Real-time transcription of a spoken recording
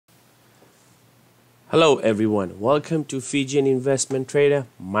Hello everyone, welcome to Fijian Investment Trader.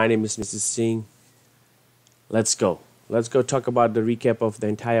 My name is Mr. Singh. Let's go. Let's go talk about the recap of the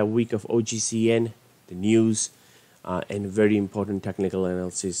entire week of OCGN, the news, and very important technical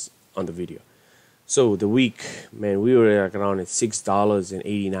analysis on the video. So the week, man, we were around at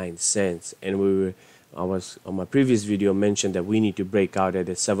 $6.89, and I was on my previous video mentioned that we need to break out at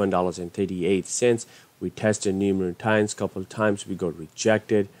 $7.38. We tested numerous times, couple of times we got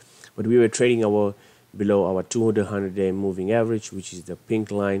rejected, but we were trading below our 200-day moving average, which is the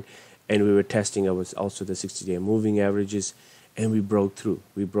pink line, and we were testing also the 60-day moving averages, and we broke through.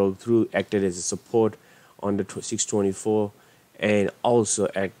 Acted as a support on the 624, and also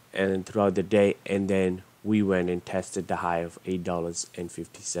and throughout the day, and then we went and tested the high of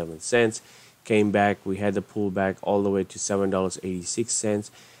 $8.57. Came back, we had the pullback all the way to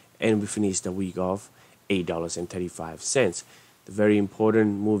 $7.86, and we finished the week off $8.35. The very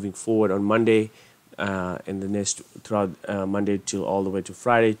important moving forward on Monday. And the next throughout Monday till all the way to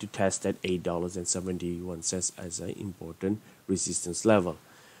Friday to test that $8.71 as an important resistance level.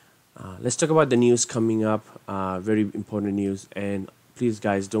 Let's talk about the news coming up. Very important news, and please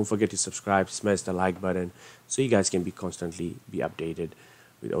guys don't forget to subscribe, smash the like button so you guys can constantly be updated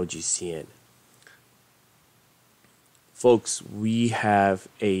with OCGN. Folks, we have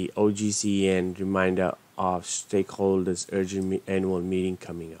a OCGN reminder of stakeholders urgent annual meeting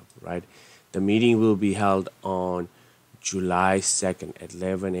coming up, right? The meeting will be held on July-2nd at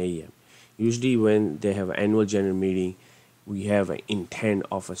 11 a.m. Usually when they have an annual general meeting, we have an intent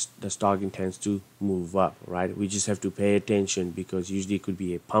of the stock intends to move up, right? We just have to pay attention because usually it could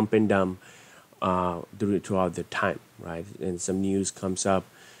be a pump and dump throughout the time, right? And some news comes up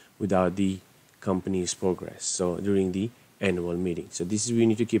without the company's progress. So during the annual meeting. So this is we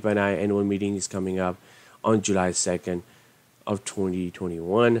need to keep an eye. Annual meeting is coming up on July-2nd of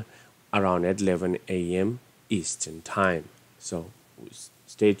 2021. Around at 11 a.m. Eastern time. So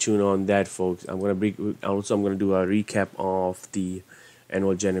stay tuned on that, folks. I'm gonna do a recap of the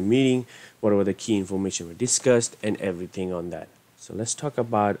annual general meeting, what were the key information we discussed, and everything on that. So let's talk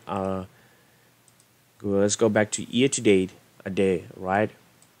about let's go back to year to date a day, right?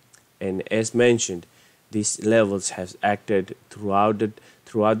 And as mentioned, these levels have acted throughout the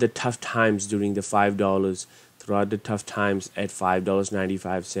tough times during the $5, throughout the tough times at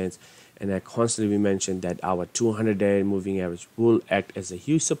 $5.95. And I constantly mentioned that our 200-day moving average will act as a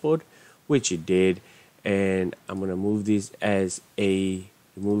huge support, which it did. And I'm gonna move this as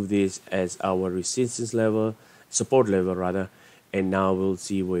our resistance level, support level rather. And now we'll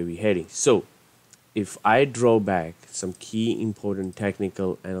see where we're heading. So if I draw back some key important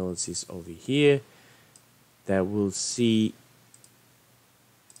technical analysis over here, that we'll see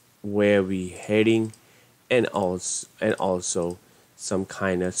where we're heading, and also some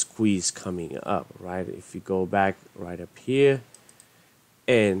kind of squeeze coming up, right? If you go back right up here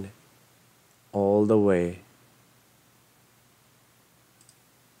and all the way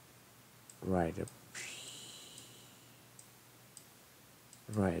right up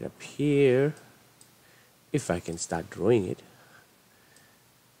here, if I can start drawing it,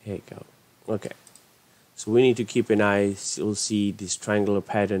 here you go. Okay, so we need to keep an eye. We'll see this triangular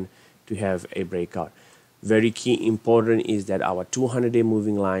pattern to have a breakout. Very key important is that our 200-day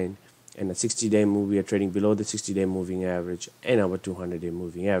moving line and the 60-day move, we are trading below the 60-day moving average and our 200-day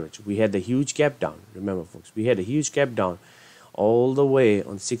moving average. We had the huge gap down. Remember, folks, we had a huge gap down all the way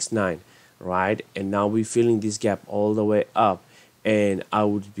on 6.9, right? And now we're filling this gap all the way up, and I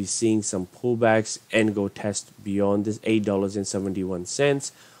would be seeing some pullbacks and go test beyond this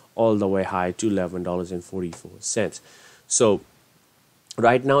 $8.71 all the way high to $11.44. So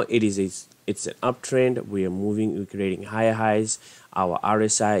right now it's an uptrend. We are moving, we're creating higher highs. Our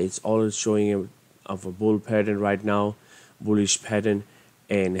RSI is always showing a bull pattern right now, bullish pattern,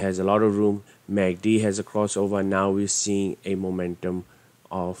 and has a lot of room. MACD has a crossover. Now we're seeing a momentum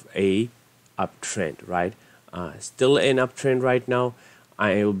of a uptrend, right? Still an uptrend right now.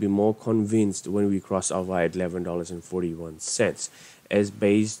 I will be more convinced when we cross over at $11.41. As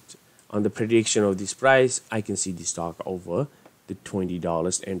based on the prediction of this price, I can see the stock over the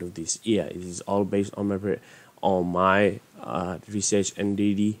 $20 end of this year. It is all based on my research and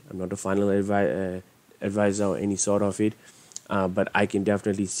DD. I'm not a final advisor or any sort of it, but I can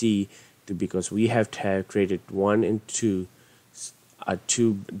definitely see because we have created 1 and 2, a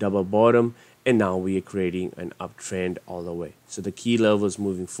 2 double bottom, and now we are creating an uptrend all the way. So the key levels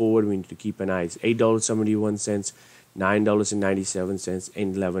moving forward, we need to keep an eye. It's $8.71, $9.97,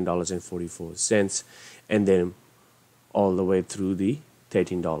 and $11.44, and then all the way through the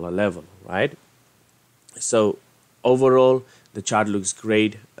 $13 level, right? So overall, The chart looks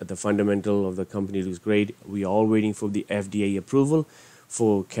great. The fundamental of the company looks great. We are all waiting for the FDA approval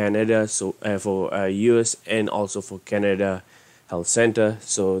for Canada, so for US and also for Canada Health Center.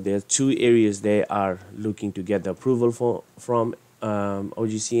 So there are two areas they are looking to get the approval from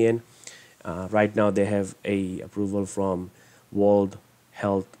OCGN. Right now they have a approval from World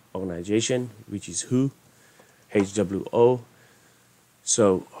Health Organization, which is WHO, HWO.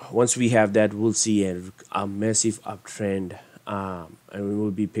 So once we have that, we'll see a massive uptrend, and we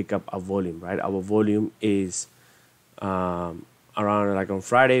will be pick up our volume, right? Our volume is around, like on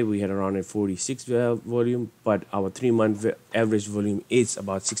Friday we had around a 46 volume, but our 3-month average volume is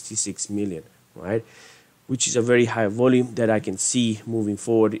about 66 million, right? Which is a very high volume that I can see moving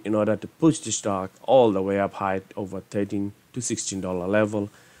forward in order to push the stock all the way up high over $13 to $16 level.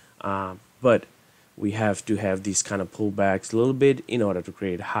 But we have to have these kind of pullbacks a little bit in order to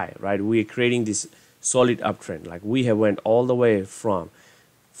create high, right? We are creating this solid uptrend. Like we have went all the way from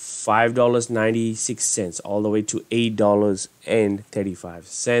 $5.96 all the way to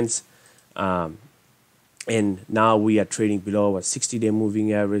 $8.35. And now we are trading below our 60-day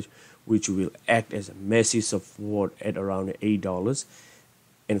moving average, which will act as a massive support at around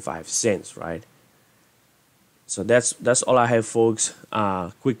 $8.05, right? So that's all I have, folks.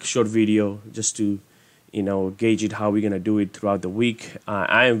 Quick short video just to gauge it, how we're gonna do it throughout the week.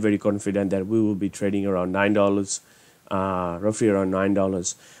 I am very confident that we will be trading around $9, roughly around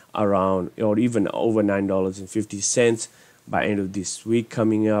 $9, around or even over $9.50 by end of this week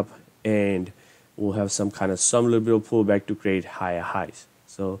coming up, and we'll have some little bit of pullback to create higher highs.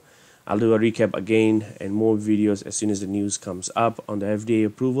 So I'll do a recap again and more videos as soon as the news comes up on the FDA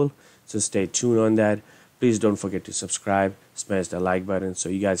approval. So stay tuned on that. Please don't forget to subscribe, smash the like button so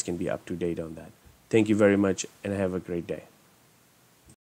you guys can be up to date on that. Thank you very much and have a great day.